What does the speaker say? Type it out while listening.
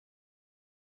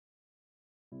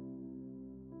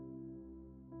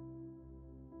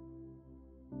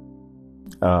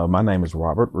My name is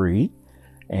Robert Reed,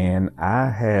 and I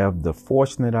have the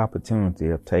fortunate opportunity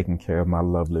of taking care of my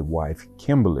lovely wife,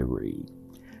 Kimberly Reed.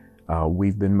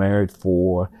 We've been married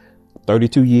for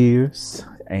 32 years,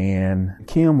 and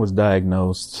Kim was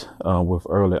diagnosed with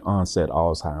early onset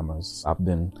Alzheimer's. I've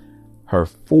been her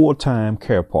full-time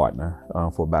care partner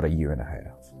for about a year and a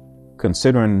half.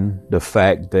 Considering the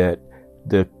fact that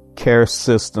the care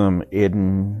system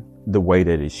isn't the way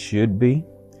that it should be,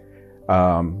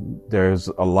 there's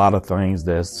a lot of things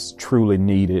that's truly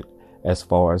needed as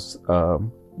far as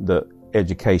the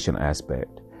education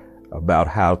aspect about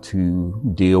how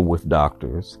to deal with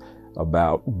doctors,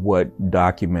 about what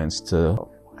documents to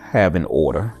have in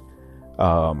order,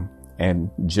 and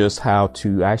just how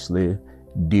to actually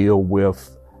deal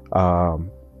with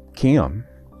Kim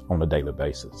on a daily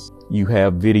basis. You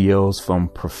have videos from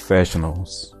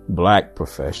professionals, Black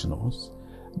professionals,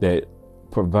 that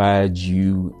provide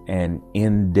you an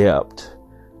in-depth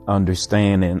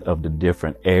understanding of the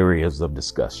different areas of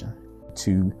discussion.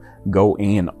 To go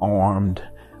in armed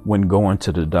when going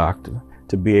to the doctor,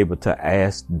 to be able to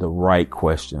ask the right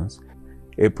questions.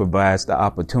 It provides the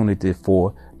opportunity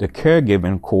for the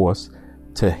caregiving course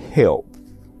to help,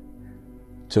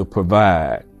 to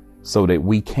provide, so that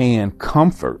we can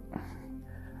comfort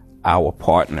our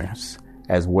partners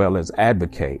as well as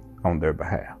advocate on their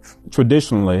behalf.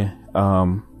 Traditionally,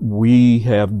 we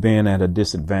have been at a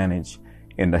disadvantage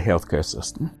in the healthcare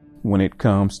system when it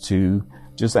comes to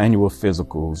just annual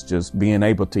physicals, just being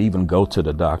able to even go to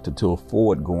the doctor, to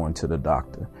afford going to the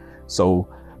doctor. So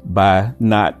by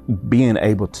not being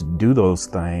able to do those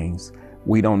things,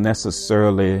 we don't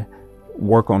necessarily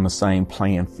work on the same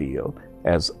playing field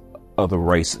as other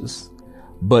races.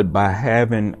 But by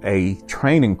having a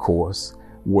training course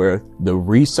where the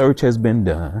research has been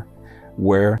done,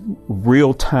 where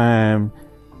real-time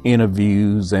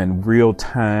interviews and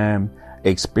real-time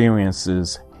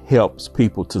experiences helps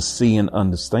people to see and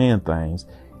understand things,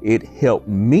 it helped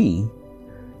me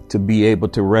to be able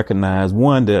to recognize,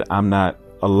 one, that I'm not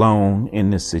alone in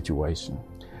this situation,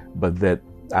 but that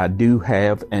I do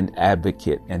have an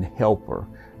advocate and helper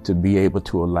to be able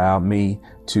to allow me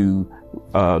to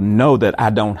know that I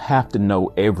don't have to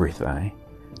know everything,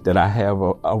 that I have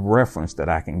a reference that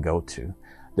I can go to,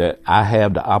 that I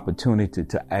have the opportunity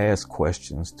to ask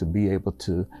questions, to be able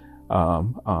to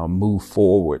move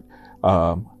forward,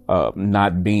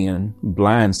 not being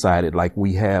blindsided like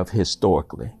we have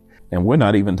historically. And we're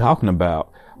not even talking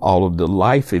about all of the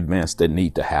life events that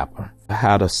need to happen,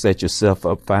 how to set yourself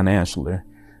up financially,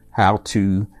 how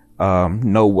to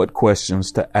know what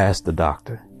questions to ask the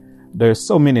doctor. There's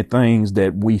so many things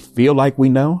that we feel like we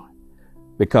know,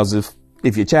 because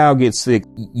if your child gets sick,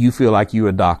 you feel like you're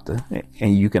a doctor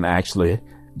and you can actually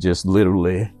just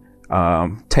literally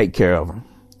take care of them.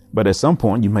 But at some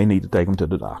point, you may need to take them to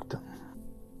the doctor.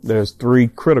 There's 3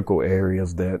 critical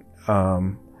areas that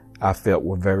I felt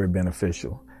were very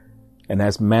beneficial, and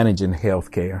that's managing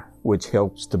healthcare, which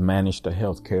helps to manage the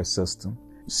healthcare system.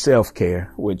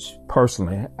 Self-care, which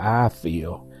personally I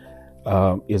feel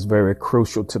is very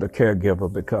crucial to the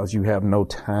caregiver, because you have no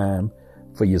time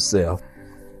for yourself.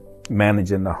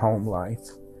 Managing the home life,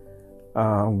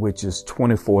 which is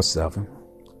 24/7,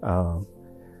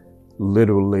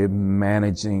 literally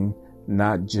managing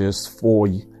not just for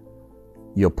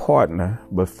your partner,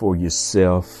 but for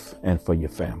yourself and for your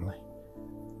family.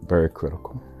 Very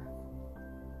critical.